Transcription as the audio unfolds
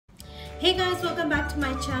Hey guys, welcome back to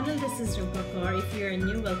my channel. This is Rimpakaur. If you're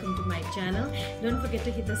new, welcome to my channel. Don't forget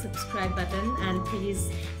to hit the subscribe button and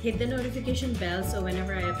please hit the notification bell so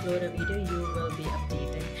whenever I upload a video you will be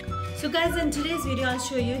updated. So guys, in today's video I'll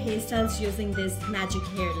show you hairstyles using this magic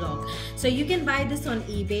hair lock. So you can buy this on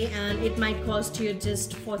eBay and it might cost you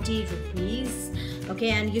just 40 rupees.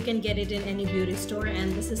 Okay, and you can get it in any beauty store,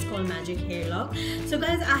 and this is called magic hair lock. So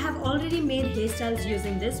guys, I have already made hairstyles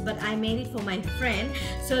using this, but I made it for my friend.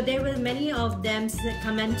 So there were many of them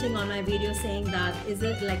commenting on my video saying that is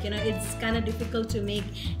it like, it's kind of difficult to make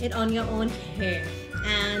it on your own hair,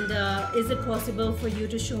 and is it possible for you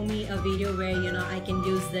to show me a video where I can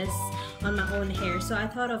use this on my own hair. So I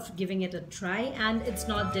thought of giving it a try, and it's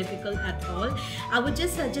not difficult at all. I would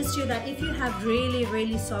just suggest you that if you have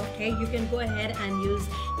really soft hair, you can go ahead and use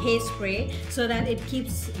hairspray so that it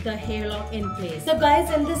keeps the hair lock in place. So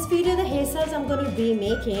guys, in this video the hairstyles I'm going to be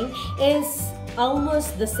making is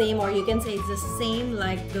almost the same, or you can say it's the same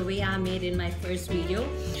like the way I made in my first video.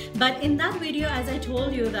 But in that video, as I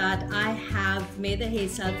told you that I have made the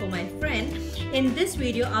hairstyle for my friend, in this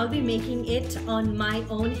video I'll be making it on my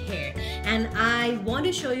own hair, and I want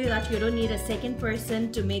to show you that you don't need a second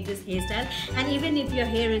person to make this hairstyle. And even if your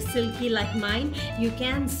hair is silky like mine, you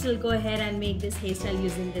can still go ahead and make this hairstyle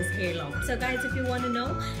using this hair lock. So guys, if you want to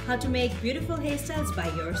know how to make beautiful hairstyles by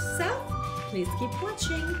yourself, please keep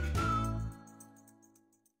watching.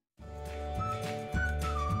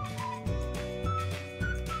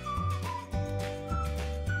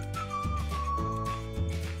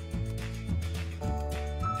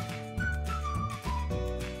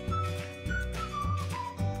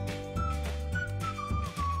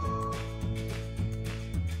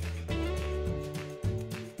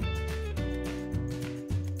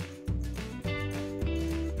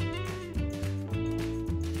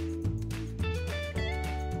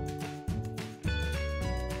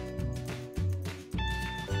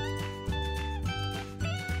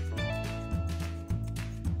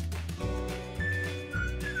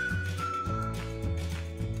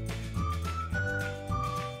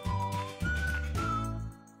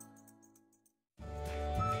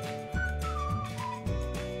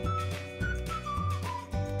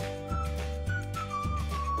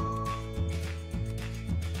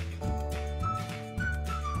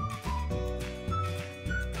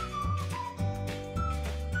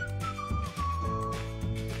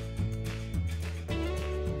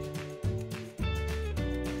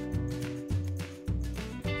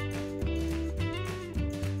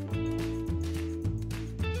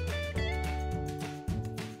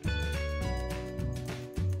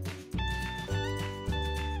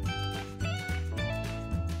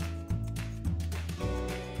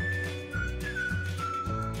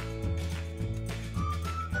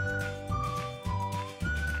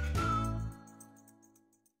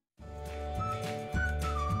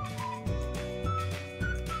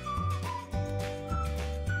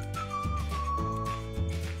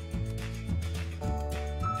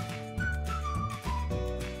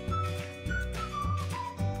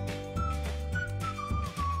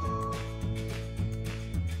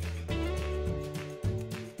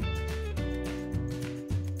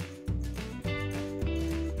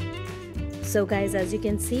 So guys, as you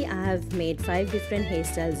can see, I have made 5 different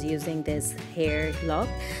hairstyles using this hair lock.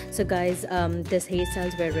 So guys, these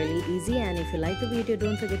hairstyles were really easy, and if you like the video,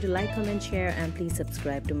 don't forget to like, comment, share, and please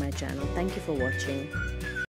subscribe to my channel. Thank you for watching.